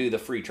it. I'll do the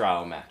free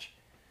trial Match.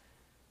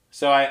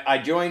 So I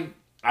joined.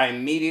 I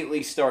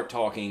immediately start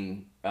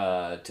talking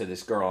to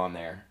this girl on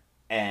there.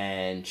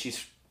 And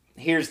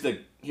here's the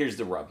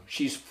rub.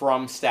 She's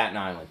from Staten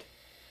Island.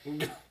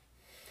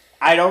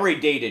 I'd already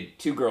dated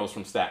 2 girls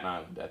from Staten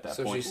Island at that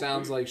So point. she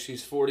sounds like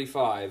she's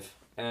 45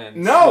 and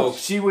No, smokes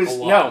she was a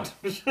lot.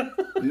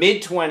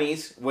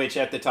 mid-20s, which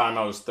at the time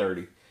I was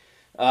 30.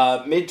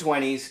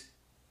 Mid-20s,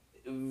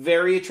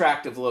 very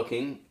attractive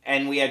looking,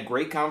 and we had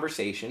great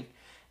conversation.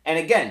 And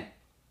again,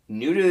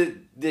 new to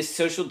this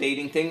social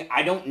dating thing,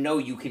 I don't know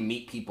you can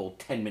meet people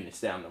 10 minutes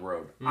down the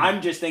road.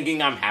 I'm just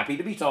thinking I'm happy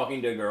to be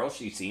talking to a girl.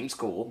 She seems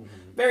cool.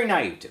 Very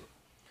naive too.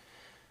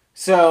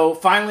 So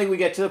finally we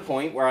get to the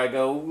point where I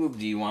go,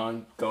 do you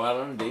want to go out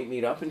on a date,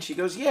 meet up? And she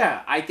goes,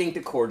 yeah, I think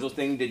the cordial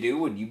thing to do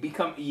would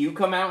you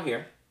come out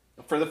here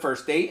for the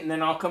first date, and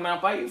then I'll come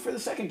out by you for the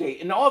second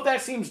date. And all of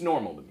that seems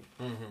normal to me.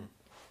 Mm-hmm.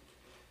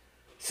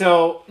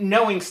 So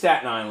knowing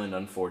Staten Island,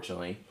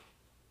 unfortunately,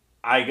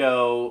 I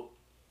go,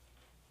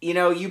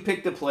 you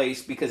pick the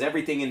place because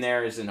everything in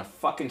there is in a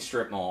fucking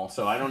strip mall,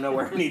 so I don't know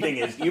where anything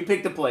is. You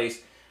pick the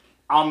place,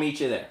 I'll meet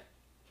you there.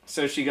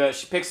 So she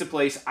picks a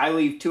place. I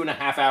leave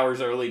 2.5 hours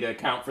early to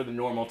account for the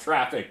normal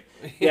traffic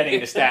getting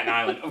to Staten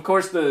Island. Of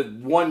course, the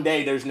one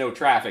day there's no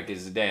traffic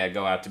is the day I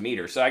go out to meet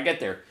her. So I get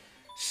there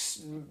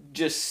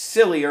just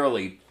silly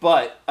early.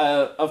 But,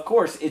 of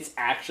course, it's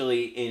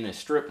actually in a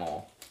strip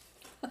mall.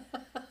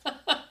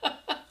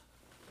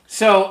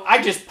 So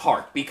I just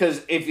park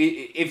because if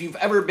you've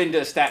ever been to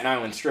a Staten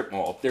Island strip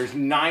mall, there's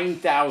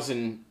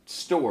 9,000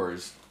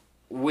 stores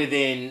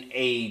within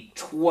a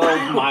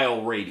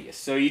 12-mile radius.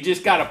 So you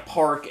just got to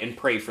park and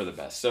pray for the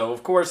best. So,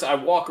 of course, I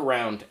walk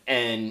around,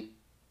 and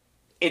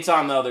it's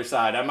on the other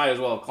side. I might as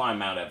well climb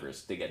Mount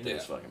Everest to get to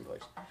this fucking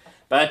place.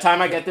 By the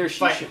time I get there, she's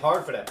fighting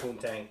hard for that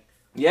poontang.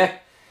 Yeah.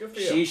 Good for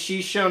you.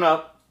 She's shown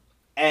up,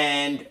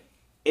 and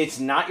it's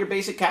not your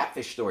basic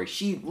catfish story.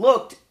 She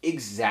looked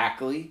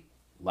exactly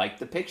like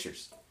the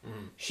pictures.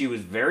 Mm-hmm. She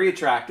was very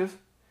attractive.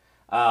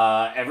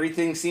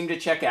 Everything seemed to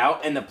check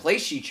out, and the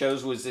place she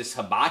chose was this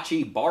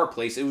hibachi bar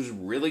place. It was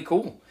really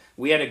cool.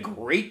 We had a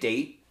great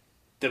date.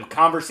 The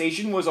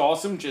conversation was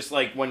awesome, just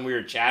like when we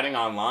were chatting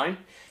online.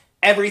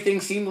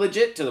 Everything seemed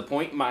legit to the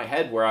point in my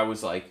head where I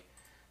was like,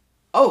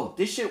 oh,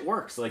 this shit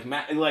works. Like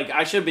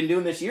I should have been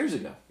doing this years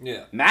ago.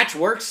 Yeah. Match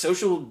works.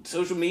 Social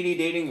media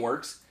dating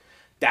works.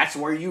 That's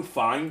where you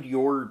find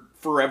your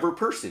forever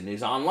person,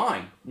 is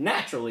online.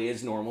 Naturally,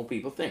 as normal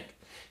people think.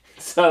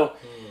 So...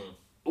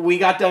 we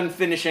got done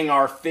finishing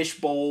our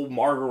fishbowl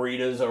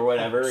margaritas or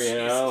whatever,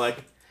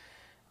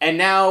 and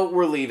now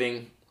we're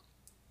leaving,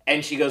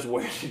 and she goes,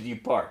 where did you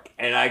park?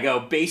 And I go,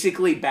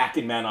 basically back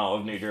in Mount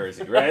Olive, New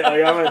Jersey, right?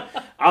 Like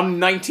I'm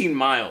 19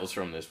 miles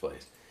from this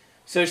place.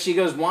 So she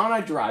goes, why don't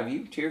I drive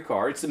you to your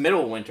car? It's the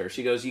middle of winter.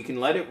 She goes, you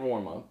can let it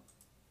warm up,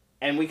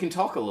 and we can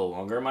talk a little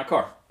longer in my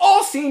car.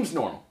 All seems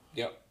normal.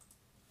 Yep.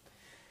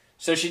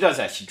 So she does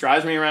that. She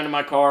drives me around in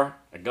my car.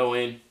 I go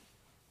in,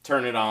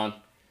 turn it on.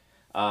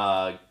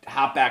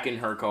 Hop back in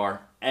her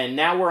car, and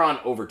now we're on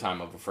overtime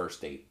of a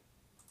first date,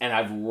 and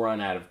I've run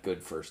out of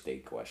good first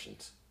date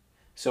questions.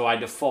 So I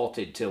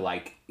defaulted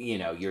to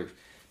your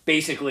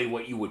basically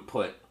what you would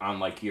put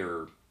on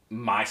your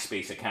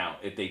MySpace account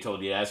if they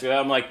told you to ask.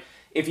 I'm like,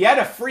 if you had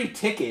a free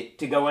ticket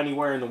to go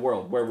anywhere in the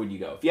world, where would you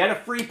go? If you had a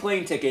free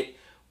plane ticket,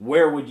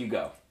 where would you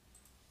go?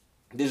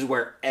 This is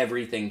where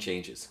everything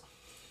changes.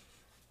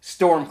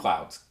 Storm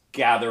clouds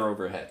gather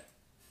overhead.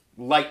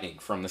 Lightning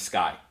from the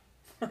sky.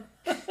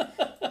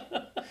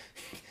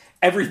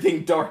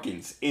 Everything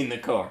darkens in the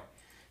car.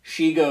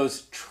 She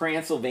goes,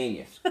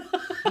 Transylvania.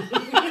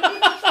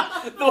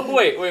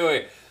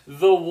 Wait.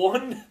 The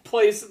one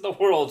place in the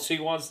world she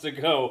wants to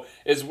go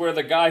is where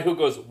the guy who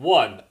goes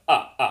two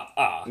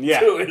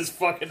is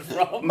fucking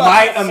from.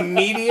 My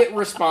immediate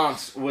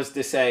response was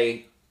to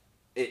say,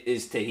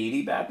 is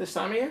Tahiti bad this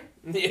time of year?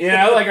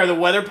 Are the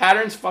weather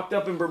patterns fucked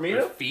up in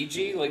Bermuda? Or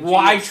Fiji?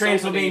 Why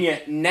Transylvania?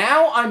 So many...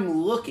 Now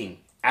I'm looking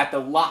at the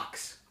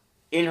locks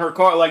in her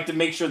car, to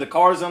make sure the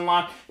car's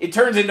unlocked. It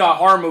turns into a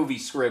horror movie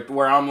script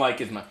where I'm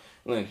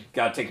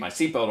gotta take my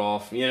seatbelt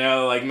off,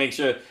 make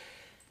sure.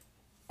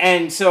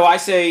 And so I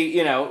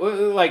say,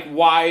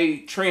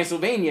 why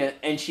Transylvania?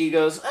 And she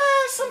goes,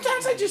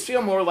 sometimes I just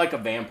feel more like a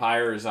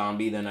vampire or a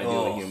zombie than I do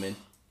a human.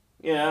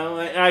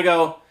 And I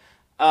go,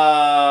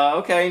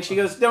 okay. And she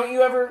goes, don't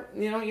you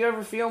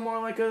ever feel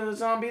more like a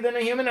zombie than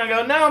a human? And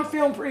I go, no, I'm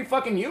feeling pretty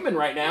fucking human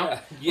right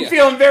now. Yeah. I'm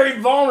feeling very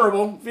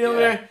vulnerable.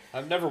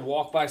 I've never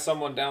walked by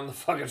someone down the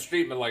fucking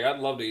street and been like, I'd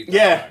love to eat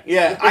that.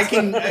 Yeah. I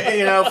can,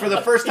 for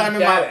the first time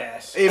in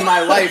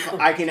my life,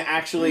 I can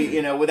actually,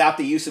 without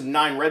the use of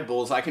 9 Red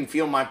Bulls, I can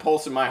feel my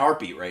pulse and my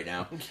heartbeat right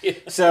now. Yeah.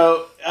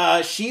 So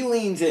she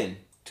leans in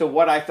to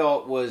what I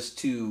thought was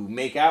to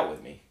make out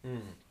with me,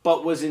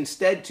 but was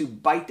instead to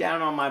bite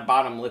down on my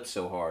bottom lip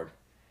so hard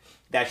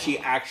that she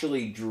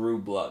actually drew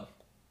blood.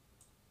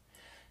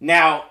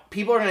 Now,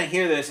 people are going to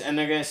hear this and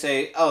they're going to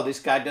say, oh,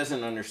 this guy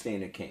doesn't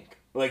understand a kink.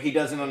 He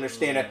doesn't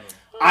understand it.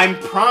 I'm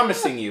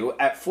promising you,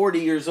 at 40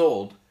 years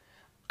old,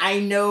 I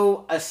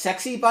know a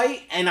sexy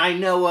bite, and I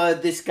know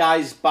this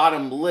guy's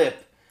bottom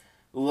lip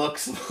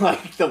looks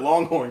like the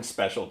Longhorn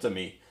special to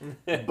me.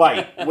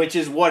 Bite, which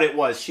is what it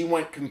was. She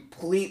went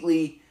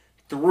completely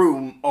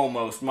through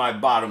almost my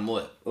bottom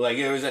lip.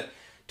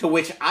 To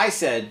which I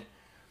said,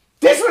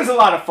 this was a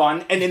lot of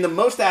fun, and in the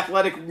most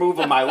athletic move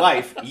of my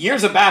life,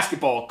 years of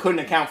basketball couldn't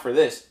account for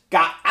this,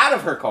 got out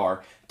of her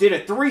car, did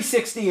a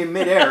 360 in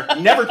midair,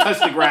 never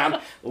touched the ground,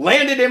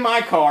 landed in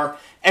my car,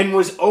 and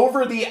was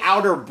over the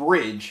outer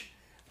bridge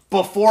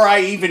before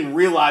I even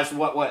realized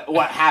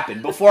what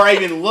happened. Before I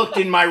even looked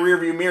in my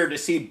rearview mirror to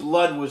see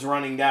blood was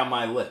running down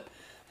my lip.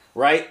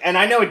 Right? And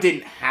I know it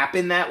didn't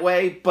happen that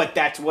way, but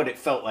that's what it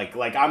felt like.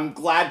 Like, I'm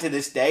glad to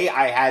this day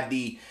I had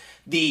the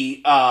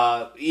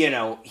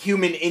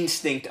human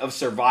instinct of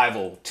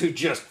survival to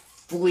just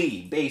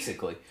flee,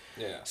 basically.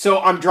 Yeah. So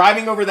I'm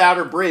driving over the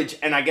outer bridge,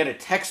 and I get a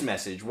text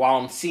message while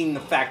I'm seeing the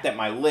fact that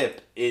my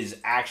lip is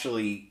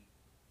actually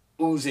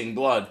oozing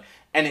blood.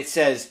 And it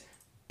says,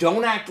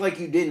 "Don't act like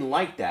you didn't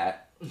like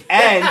that."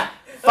 And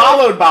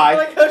followed by, I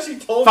like how she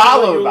told you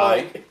what you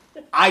like.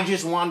 "I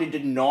just wanted to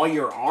gnaw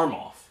your arm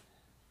off."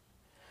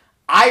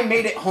 I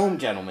made it home,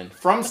 gentlemen,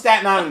 from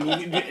Staten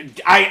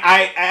Island.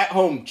 I at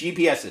home,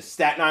 GPS's,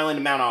 Staten Island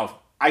to Mount Olive.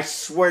 I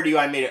swear to you,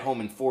 I made it home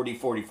in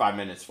 45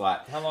 minutes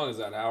flat. How long is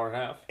that? An hour and a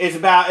half? It's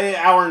about an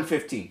hour and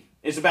 15.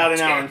 It's about an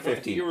hour and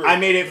 15. I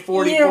made it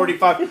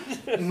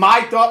 45.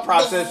 My thought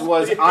process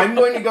was, I'm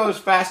going to go as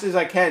fast as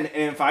I can,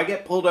 and if I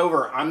get pulled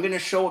over, I'm going to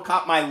show a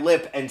cop my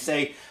lip and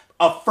say,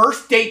 "A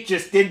first date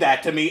just did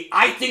that to me.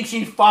 I think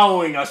she's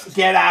following us.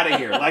 Get out of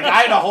here." Like,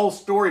 I had a whole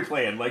story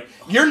planned. Like,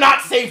 you're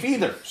not safe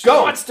either. She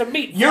Go. wants to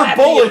meet Your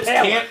Flappy bullets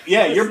and Taylor. can't.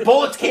 Yeah, your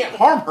bullets can't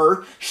harm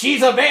her.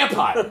 She's a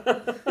vampire.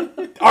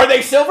 Are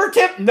they silver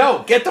tip?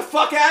 No. Get the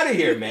fuck out of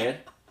here, man.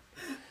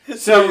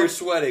 So you're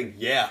sweating.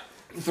 Yeah.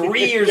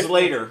 3 years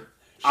later,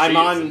 I'm She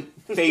on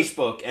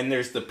Facebook, and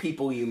there's the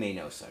people you may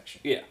know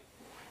section. Yeah.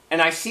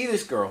 And I see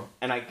this girl,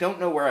 and I don't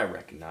know where I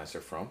recognize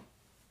her from.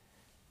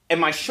 And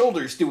my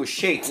shoulders do a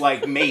shake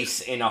like Mace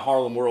in a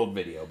Harlem World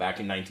video back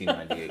in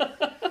 1998.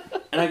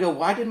 And I go,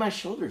 why did my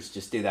shoulders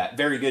just do that?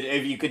 Very good.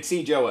 If you could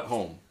see Joe at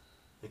home.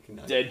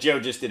 Joe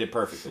just did it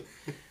perfectly.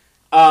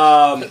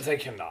 They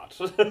cannot.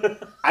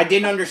 I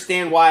didn't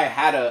understand why I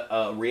had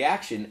a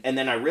reaction, and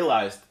then I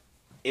realized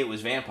it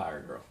was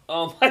Vampire Girl.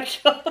 Oh my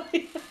god.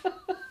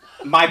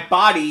 My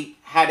body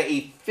had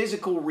a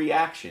physical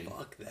reaction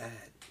Fuck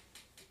that.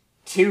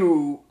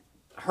 to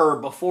her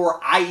before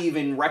I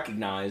even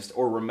recognized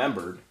or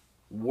remembered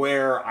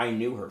where I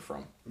knew her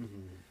from. Mm-hmm.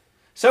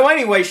 So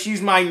anyway,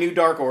 she's my new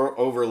dark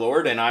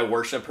overlord, and I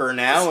worship her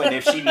now. And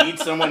if she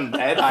needs someone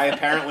dead, I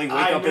apparently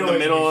wake up in the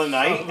middle of the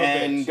night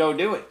and go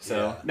do it.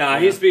 So Nah,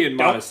 he's being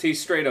modest. He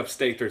straight up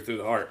staked her through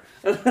the heart.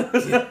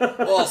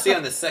 Well, I'll see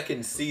on the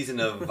second season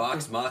of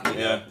Vox Machina.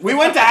 yeah. We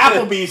went to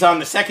Applebee's on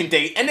the second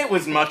date, and it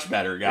was much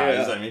better,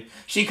 guys. Yeah. I mean,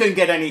 she couldn't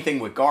get anything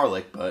with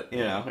garlic, but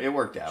it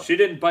worked out. She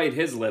didn't bite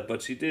his lip,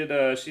 but she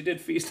did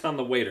feast on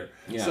the waiter.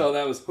 Yeah. So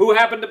that was who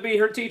happened to be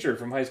her teacher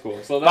from high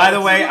school. So that By the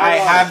was way, I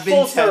have been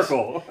full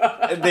circle.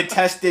 The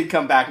test did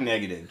come back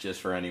negative, just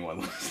for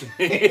anyone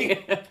listening.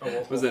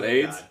 Was it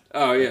AIDS? God.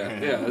 Oh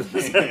yeah.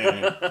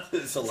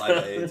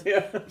 Saliva AIDS.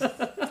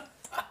 Yeah.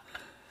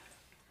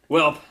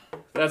 Well,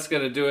 that's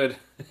gonna do it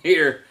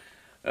here.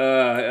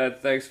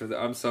 Thanks for that.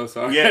 I'm so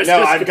sorry. Yeah,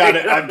 no, I've got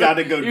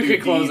to go You do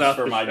can close deeds out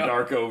for the my show.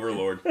 dark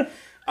overlord.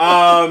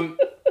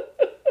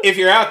 If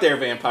you're out there,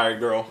 Vampire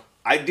Girl,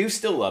 I do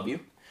still love you.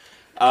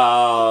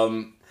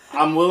 I'm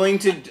willing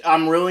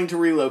to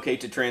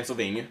relocate to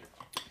Transylvania.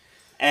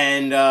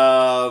 And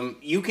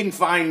you can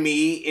find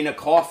me in a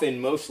coffin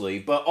mostly,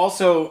 but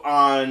also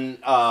on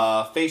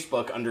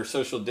Facebook under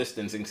social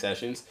distancing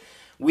sessions.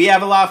 We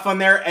have a lot of fun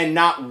there, and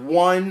not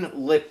one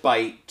lip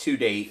bite to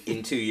date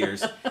in 2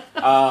 years.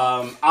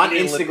 On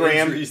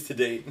Instagram, Injuries to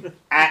date.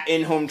 at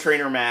In-Home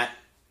Trainer Matt,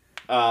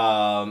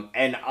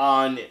 and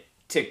on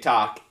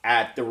TikTok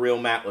at The Real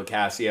Matt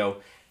Locasio.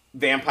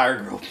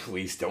 Vampire Girl,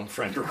 please don't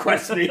friend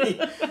request me.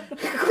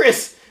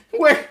 Chris,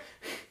 where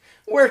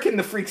can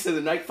the freaks of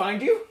the night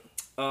find you?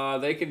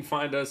 They can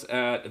find us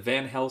at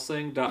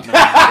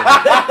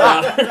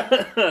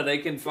vanhelsing.net. They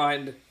can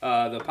find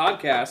the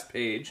podcast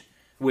page,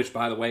 which,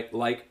 by the way,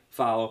 like,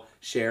 follow,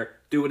 share,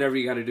 do whatever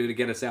you got to do to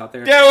get us out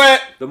there. Do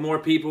it! The more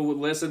people would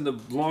listen, the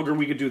longer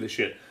we could do this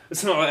shit.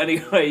 So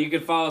anyway, you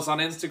can follow us on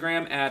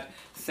Instagram at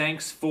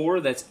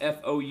thanks4, that's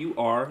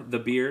F-O-U-R, the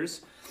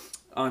beers.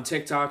 On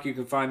TikTok, you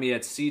can find me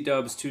at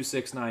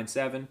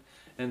cdubs2697,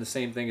 and the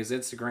same thing as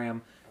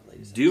Instagram.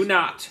 Do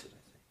not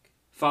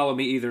follow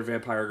me either,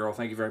 Vampire Girl.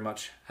 Thank you very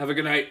much. Have a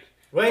good night.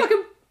 Wait, Fuck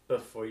him.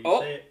 before you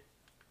Oh. say it,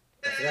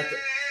 I forgot to...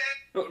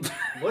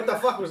 What the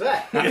fuck was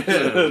that?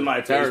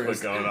 My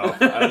Terrorist. Facebook going off.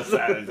 I was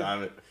sad to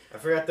time it. I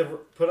forgot to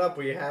put up.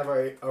 We have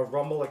a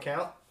Rumble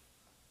account.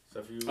 So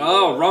if you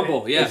Oh,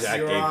 Rumble, yes. Is that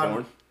you're gay on-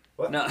 porn?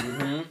 What? No,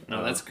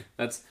 no, that's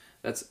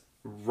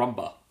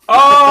Rumba.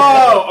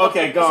 Oh,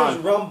 okay, go This is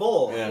on.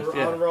 Rumble. Yeah. We're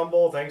Yeah. on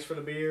Rumble. Thanks for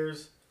the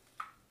beers.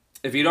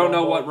 If you don't know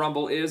Rumble. what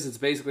Rumble is, it's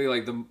basically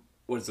like the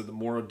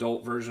more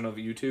adult version of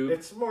YouTube.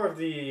 It's more of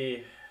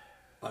the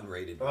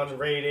Unrated.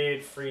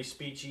 unrated, free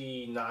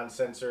speechy,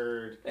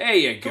 non-censored, There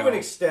you to go. an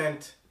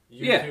extent,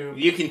 Yeah. YouTube.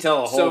 You can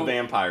tell a whole So,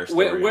 vampire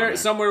story. on Where there.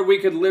 somewhere we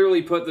could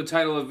literally put the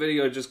title of the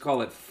video, just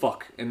call it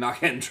 "fuck" and not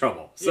get in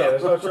trouble. So, Yeah,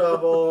 there's no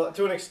trouble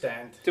to an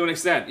extent. to an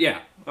extent, yeah.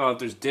 Oh, if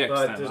there's dicks,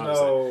 But then there's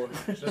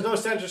obviously. no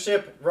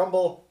censorship.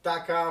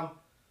 Rumble.com.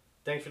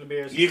 Thanks for the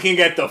beers. You can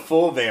get the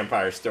full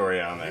vampire story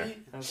on there.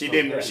 She so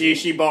didn't. good.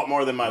 She bought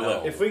more than my No.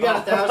 lip. If we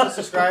got 1,000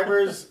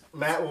 subscribers,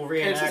 Matt will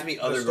reenact me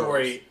the other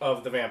story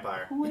of the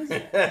vampire. Who is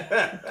it?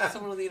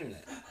 Someone on the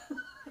internet.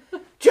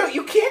 Joe,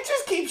 you can't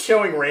just keep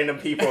showing random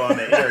people on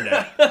the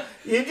internet.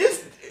 You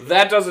just.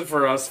 That does it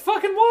for us.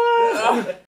 Fucking what?